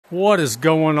What is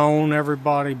going on,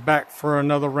 everybody? Back for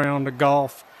another round of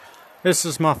golf. This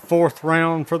is my fourth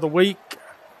round for the week.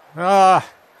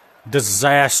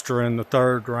 Disaster in the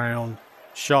third round.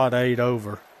 Shot 8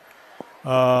 over.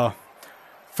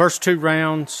 First two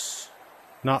rounds,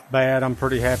 not bad. I'm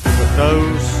pretty happy with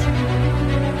those.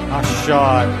 I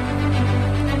shot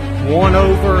 1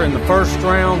 over in the first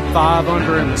round, 5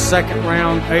 under in the second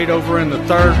round, 8 over in the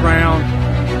third round,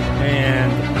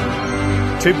 and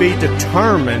to be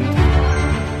determined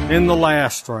in the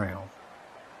last round.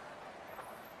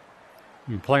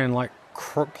 I'm played like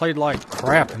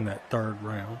crap in that third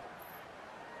round.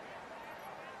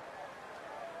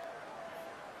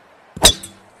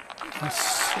 Let's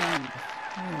see.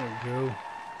 There we go.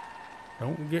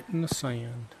 Don't get in the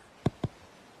sand.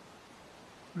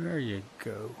 There you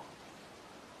go.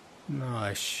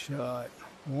 Nice shot.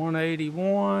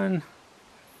 181.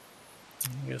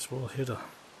 I guess we'll hit a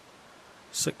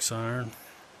 6-iron.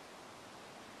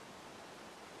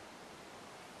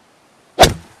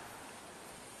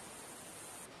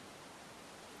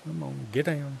 Come on, get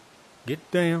down.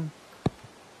 Get down.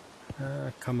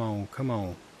 Come on, come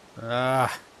on.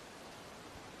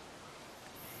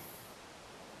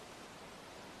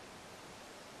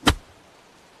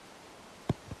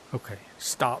 Okay,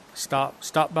 stop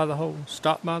by the hole.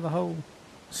 Stop by the hole.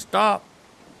 Stop.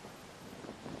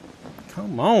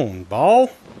 Come on, ball.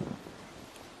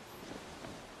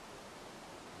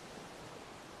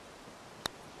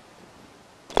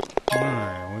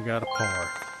 Alright, we got a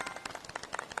par.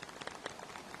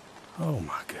 Oh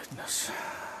my goodness.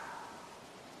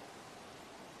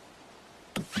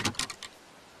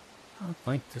 I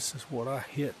think this is what I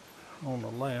hit on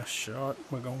the last shot.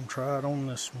 We're going to try it on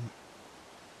this one.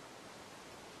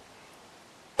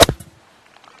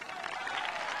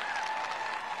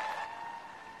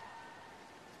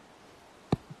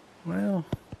 Well,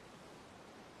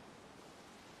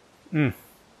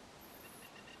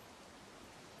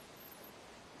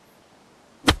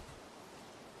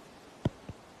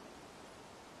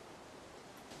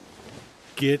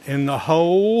 Get in the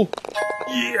hole.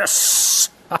 Yes!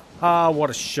 What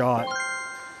a shot.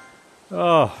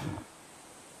 Oh.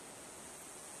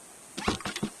 I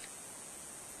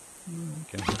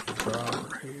can hit the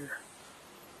driver here.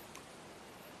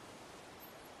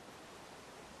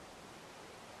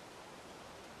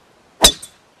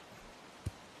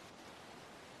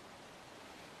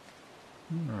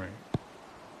 All right.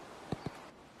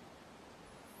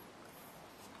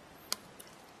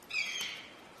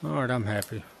 All right, I'm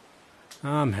happy.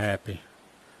 I'm happy.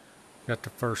 Got the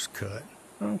first cut.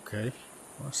 Okay,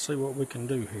 let's see what we can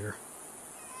do here.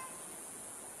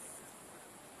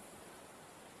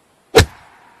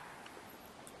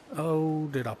 Oh,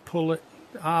 did I pull it?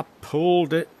 I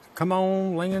pulled it. Come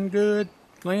on, land good.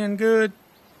 Land good.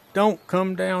 Don't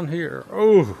come down here.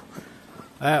 Oh,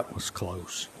 that was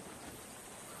close.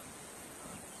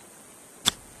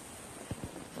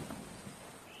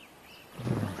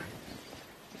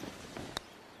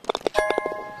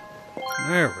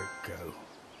 There we go.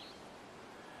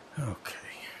 Okay.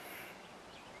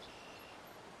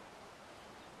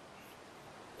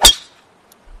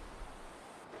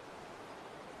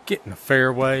 Get in the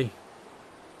fairway.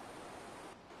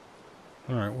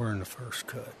 All right, we're in the first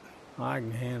cut. I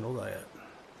can handle that.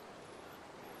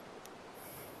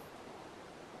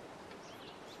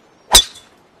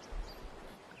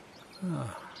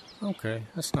 Okay,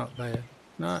 that's not bad.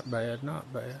 Not bad,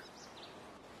 not bad.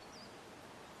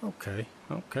 Okay,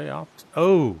 okay,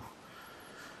 oh!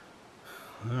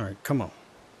 Alright, come on.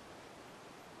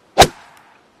 You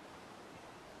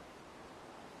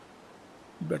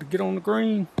better get on the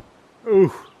green.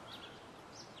 Ooh.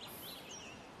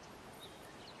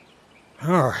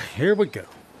 Alright, here we go.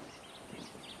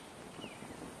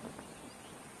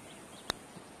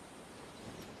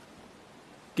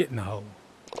 Get in the hole.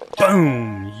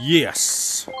 Boom!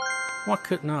 Yes! Why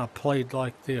couldn't I have played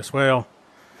like this? Well,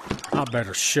 I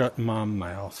better shut my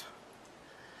mouth.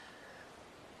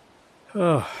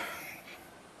 Oh.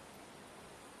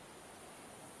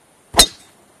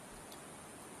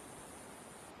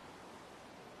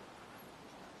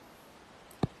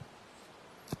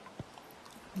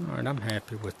 Alright, I'm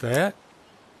happy with that.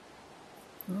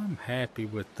 I'm happy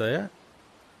with that.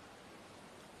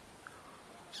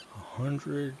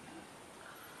 100.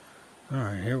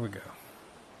 Alright, here we go.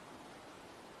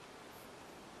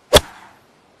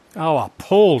 Oh, I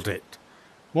pulled it.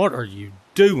 What are you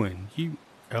doing?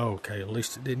 Okay, at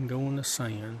least it didn't go in the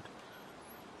sand.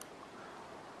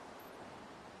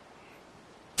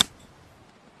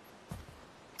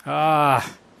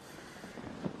 Ah.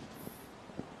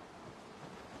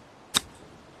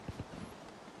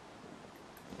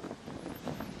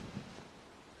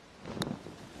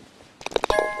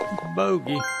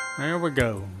 bogey. There we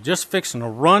go. Just fixing to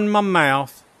run my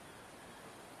mouth.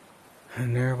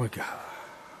 And there we go.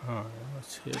 Alright,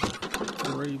 let's hit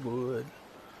 3 wood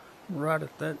right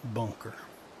at that bunker.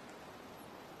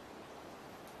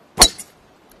 Let's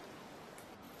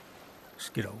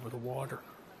get over the water.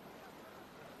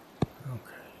 Okay.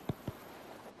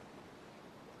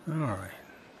 Alright.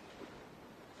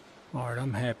 Alright,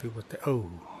 I'm happy with the... Oh,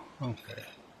 okay.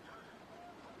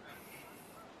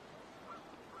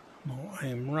 I'm going to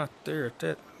aim right there at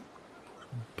that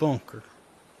bunker.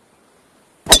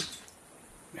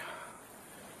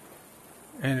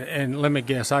 And let me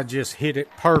guess, I just hit it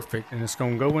perfect and it's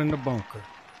going to go in the bunker.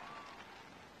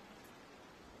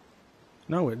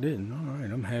 No, it didn't. All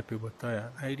right, I'm happy with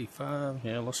that. 85.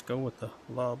 Yeah, let's go with the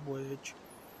lob wedge.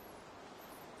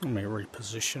 Let me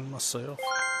reposition myself.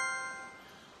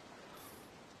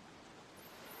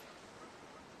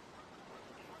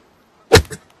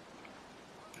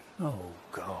 Oh,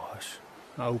 gosh.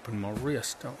 I opened my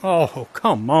wrist. Oh,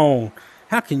 come on.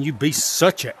 How can you be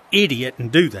such an idiot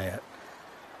and do that?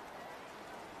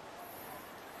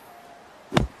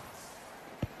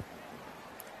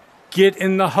 Get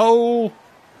in the hole.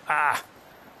 Ah.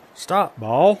 Stop,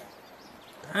 ball.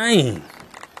 Dang.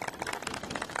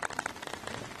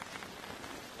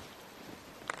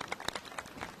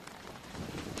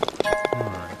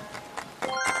 Alright.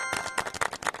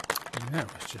 That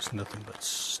was just nothing but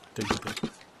stupid.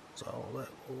 That's all that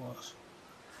was.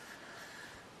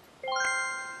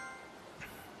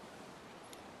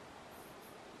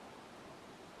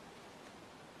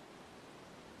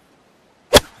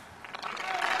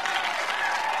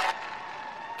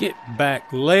 Get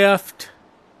back left.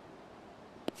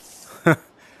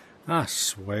 I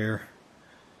swear.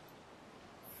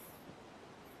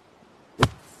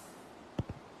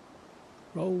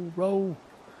 Roll, roll.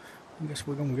 I guess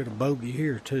we're going to get a bogey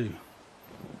here too.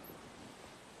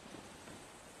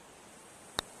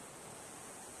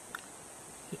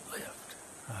 Get left.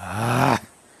 Ah.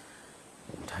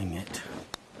 Dang it.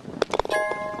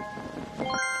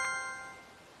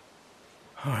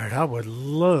 Alright, I would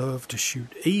love to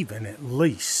shoot even at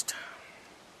least.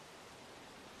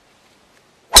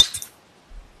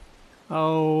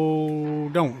 Oh,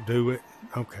 don't do it.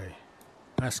 Okay,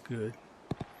 that's good.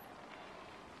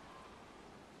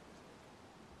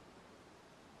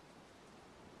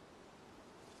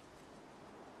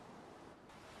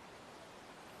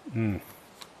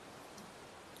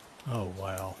 Oh,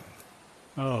 wow.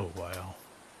 Oh, wow.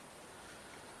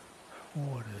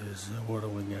 What do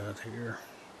we got here?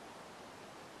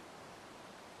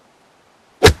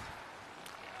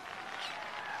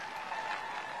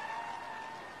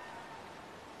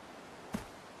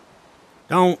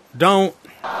 Don't.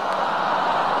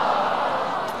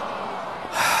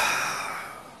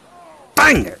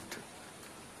 Dang it!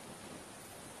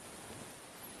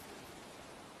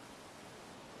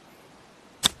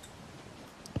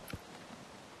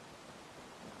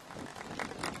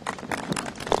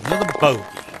 Another bogey.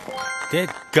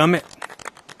 Dadgummit.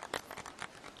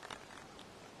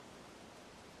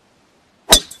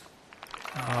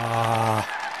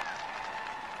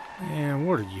 Man,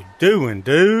 what are you doing,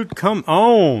 dude? Come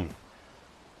on.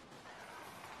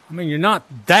 I mean, you're not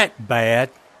that bad.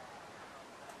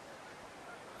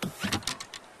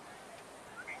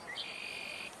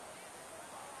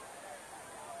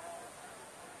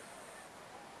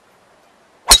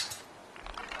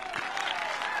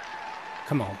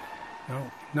 Come on.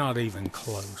 No, not even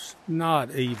close.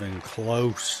 Not even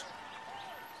close.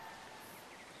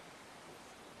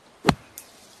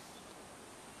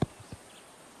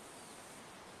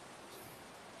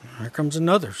 Here comes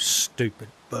another stupid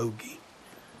bogey.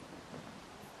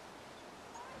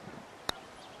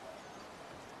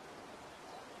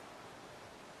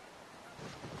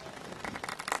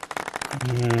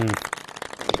 Dang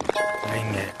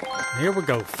it. Here we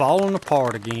go, falling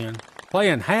apart again.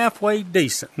 Playing halfway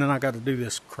decent, and then I got to do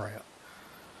this crap.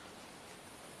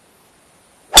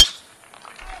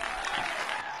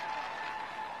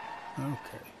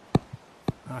 Okay.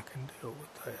 I can deal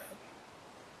with that.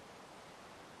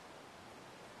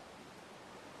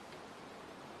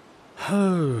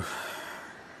 Oh.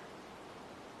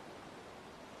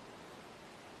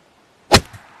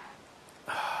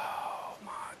 Oh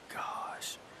my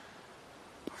gosh.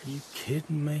 Are you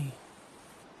kidding me?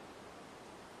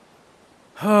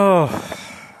 Oh.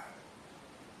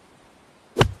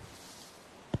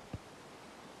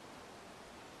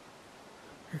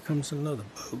 Here comes another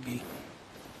bogey.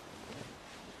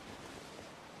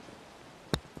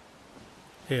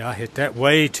 Yeah, I hit that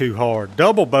way too hard.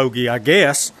 Double bogey, I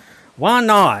guess. Why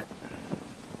not?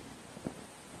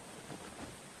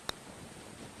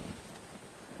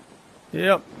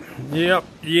 Yep, yep.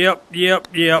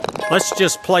 Let's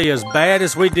just play as bad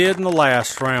as we did in the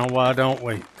last round, why don't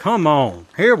we? Come on,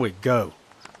 here we go.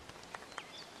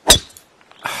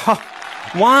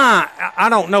 Why? I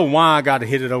don't know why I got to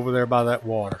hit it over there by that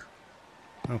water.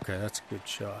 Okay, that's a good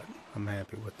shot. I'm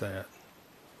happy with that.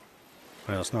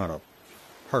 Well, it's not a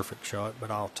perfect shot,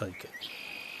 but I'll take it.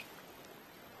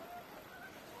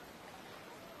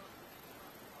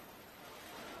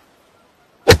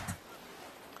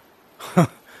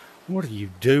 What are you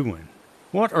doing?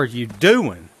 What are you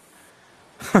doing?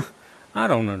 I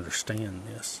don't understand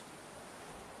this.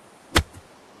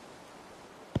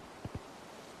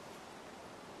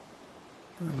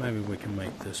 Well, maybe we can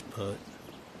make this putt.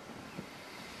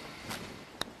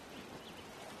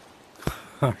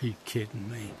 Are you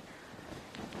kidding me?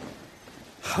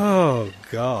 Oh,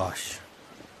 gosh.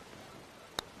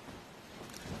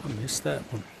 I missed that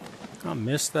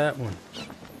one.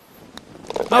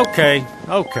 Okay.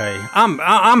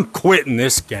 I'm quitting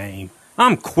this game.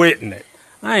 I'm quitting it.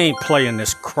 I ain't playing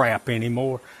this crap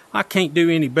anymore. I can't do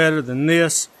any better than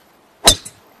this.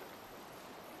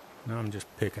 No, I'm just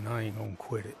picking. I ain't gonna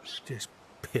quit it. It just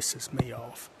pisses me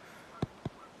off.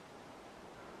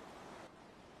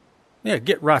 Yeah,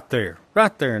 get right there.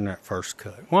 Right there in that first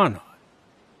cut. Why not?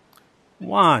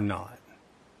 Why not?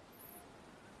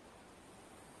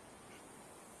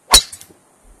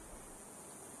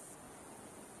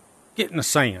 Get in the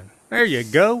sand. There you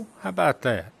go. How about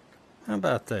that? How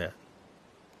about that?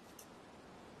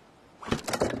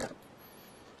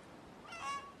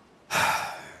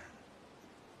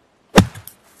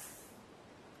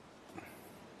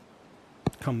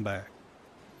 Come back.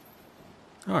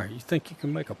 All right, you think you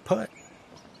can make a putt?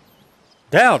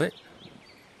 Doubt it.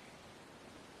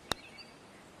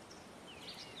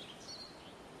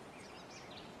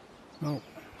 Oh.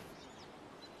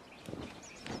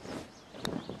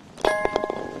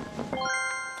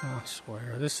 I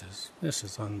swear, this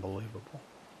is unbelievable.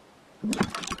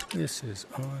 This is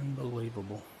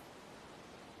unbelievable.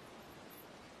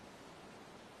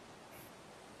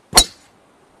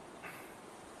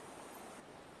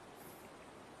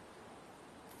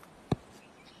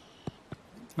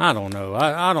 I don't know.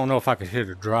 I don't know if I could hit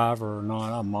a driver or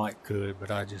not. I might could, but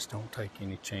I just don't take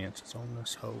any chances on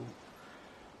this hole.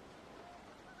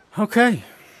 Okay.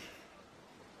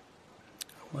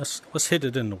 Let's hit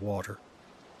it in the water.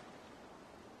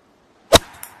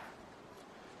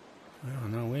 Well,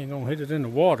 no, we ain't gonna hit it in the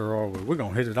water, are we? We're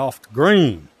gonna hit it off the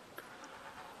green.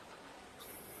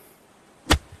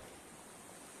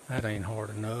 That ain't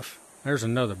hard enough. There's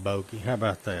another bogey. How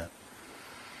about that?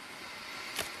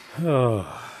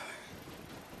 Oh.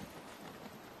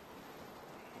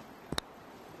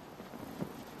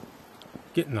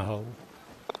 Get in the hole.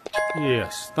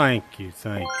 Yes, thank you.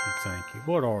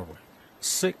 What are we?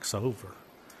 6 over.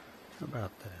 How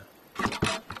about that?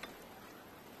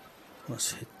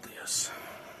 Let's hit this.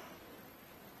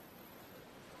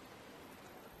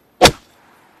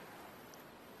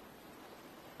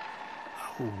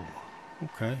 Oh,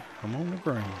 okay. I'm on the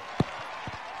green.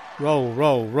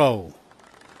 Roll.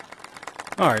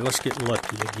 All right, let's get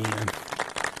lucky again.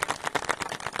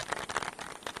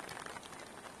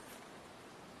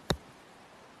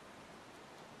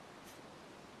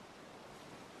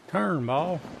 Turn,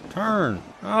 ball. Turn.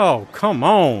 Oh, come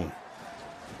on.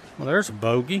 Well, there's a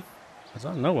bogey. Because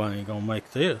I know I ain't going to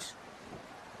make this.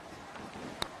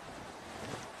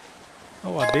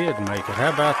 Oh, I did make it. How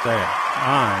about that?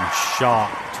 I'm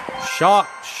shocked.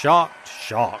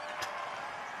 Shocked.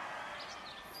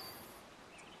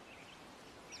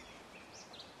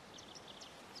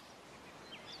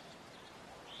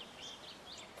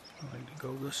 I need to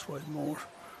go this way more.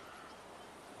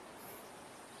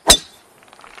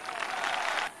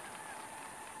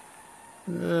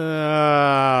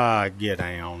 Get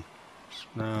down.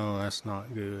 No, that's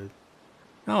not good.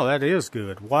 No, that is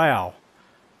good. Wow.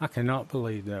 I cannot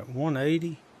believe that.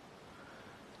 180.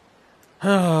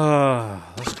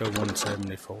 Let's go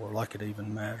 174, like it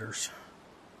even matters.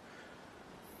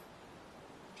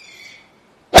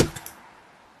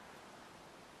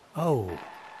 Oh.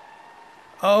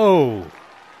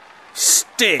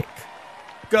 Stick.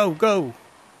 Go. All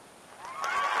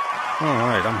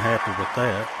right, I'm happy with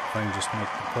that. If I can just make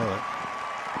the putt.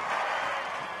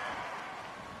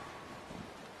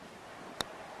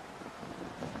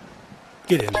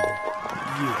 Get in there.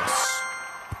 Yes.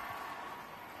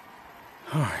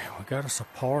 All right, we got us a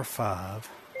par 5.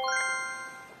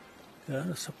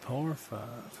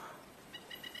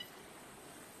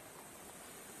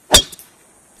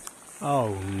 Oh,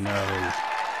 no.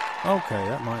 Okay,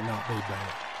 that might not be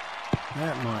bad.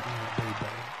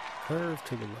 Curve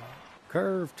to the right.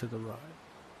 Curve to the right.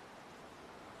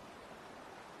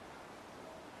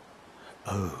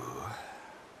 Oh.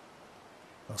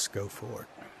 Let's go for it.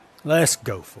 Let's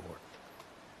go for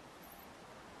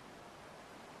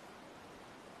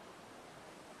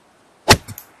it.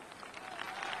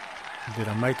 Did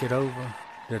I make it over?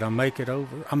 Did I make it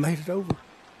over? I made it over.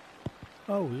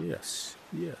 Oh, yes.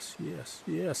 Yes, yes,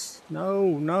 yes. No,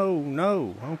 no,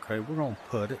 no. Okay, we're going to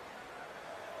put it.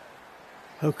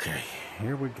 Okay,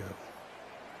 here we go.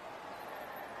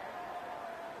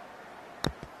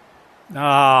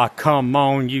 Ah, come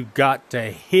on. You got to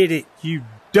hit it, you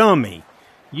dummy.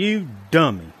 You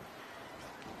dummy.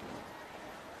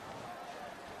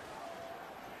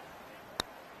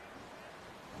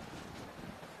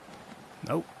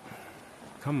 Nope.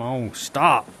 Come on,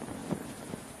 stop.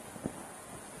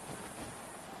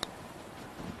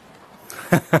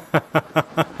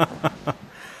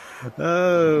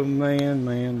 Oh, man,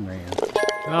 man, man.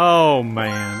 Oh,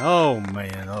 man, oh,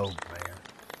 man, oh, man.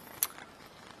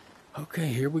 Okay,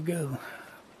 here we go.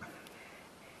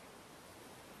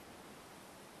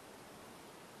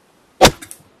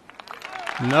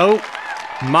 Nope.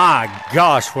 My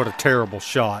gosh, what a terrible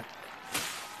shot.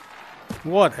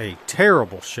 What a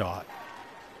terrible shot.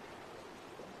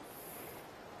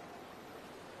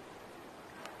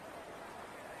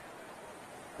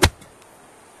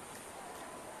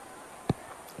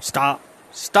 Stop.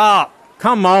 Stop.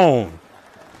 Come on.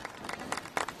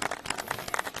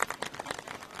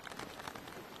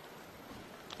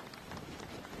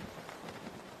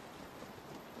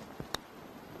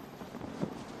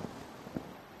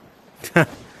 Of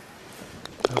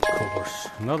course.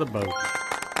 Another boat.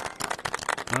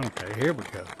 Okay, here we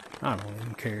go. I don't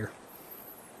even care.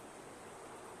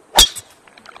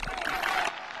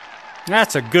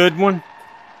 That's a good one.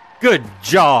 Good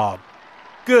job.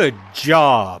 Good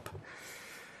job.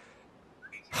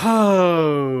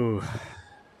 Oh.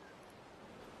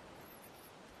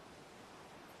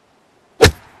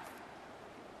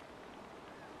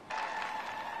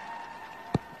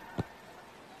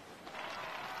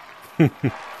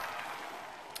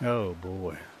 Oh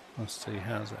boy. Let's see,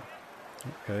 how's that?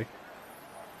 Okay.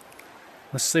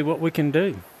 Let's see what we can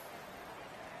do.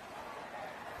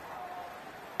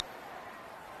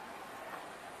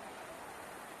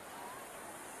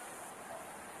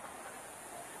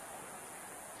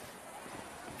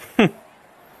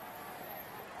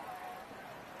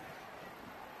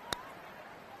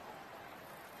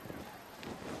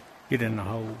 Get in the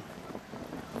hole.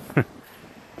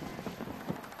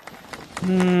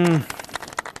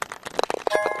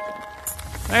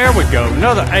 There we go.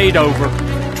 Another 8 over.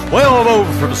 12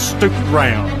 over for the stupid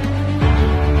round.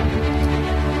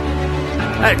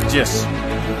 That just...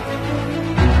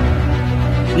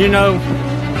 You know...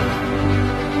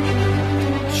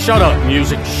 Shut up,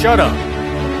 music. Shut up.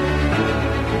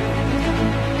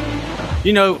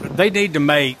 You know, they need to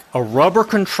make a rubber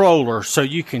controller so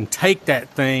you can take that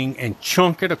thing and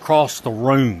chunk it across the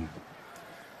room.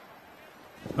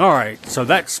 Alright, so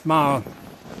that's my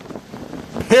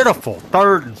pitiful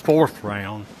third and fourth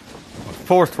round. The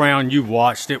fourth round you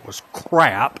watched, it was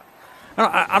crap.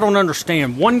 I don't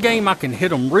understand. One game I can hit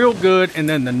them real good, and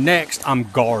then the next I'm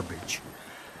garbage.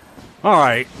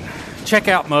 Alright, check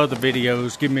out my other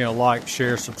videos. Give me a like,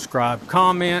 share, subscribe,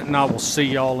 comment, and I will see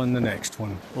y'all in the next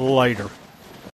one. Later.